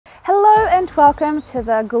and welcome to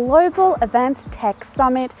the Global Event Tech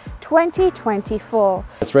Summit 2024.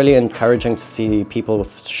 It's really encouraging to see people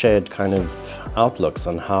with shared kind of outlooks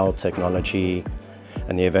on how technology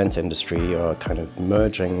and the event industry are kind of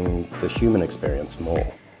merging the human experience more.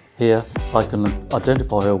 Here I can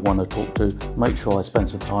identify who I want to talk to, make sure I spend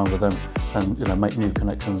some time with them and make new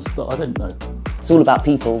connections that I didn't know. It's all about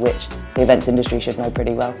people, which the events industry should know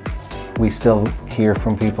pretty well. We still hear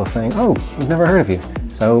from people saying, oh, we've never heard of you.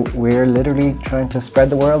 So we're literally trying to spread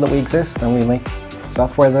the word that we exist, and we make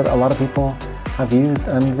software that a lot of people have used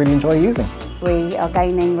and really enjoy using. We are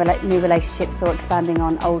gaining new relationships or expanding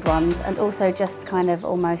on old ones, and also just kind of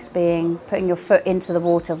almost putting your foot into the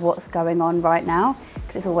water of what's going on right now,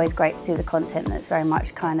 because it's always great to see the content that's very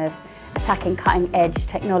much kind of attacking cutting edge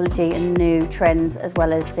technology and new trends, as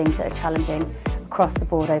well as things that are challenging across the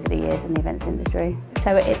board over the years in the events industry.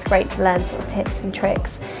 So it's great to learn sort of tips and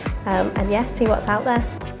tricks and yeah, see what's out there.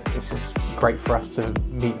 This is great for us to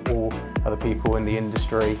meet all other people in the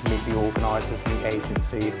industry, meet the organisers, meet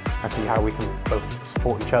agencies, and see how we can both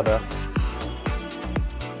support each other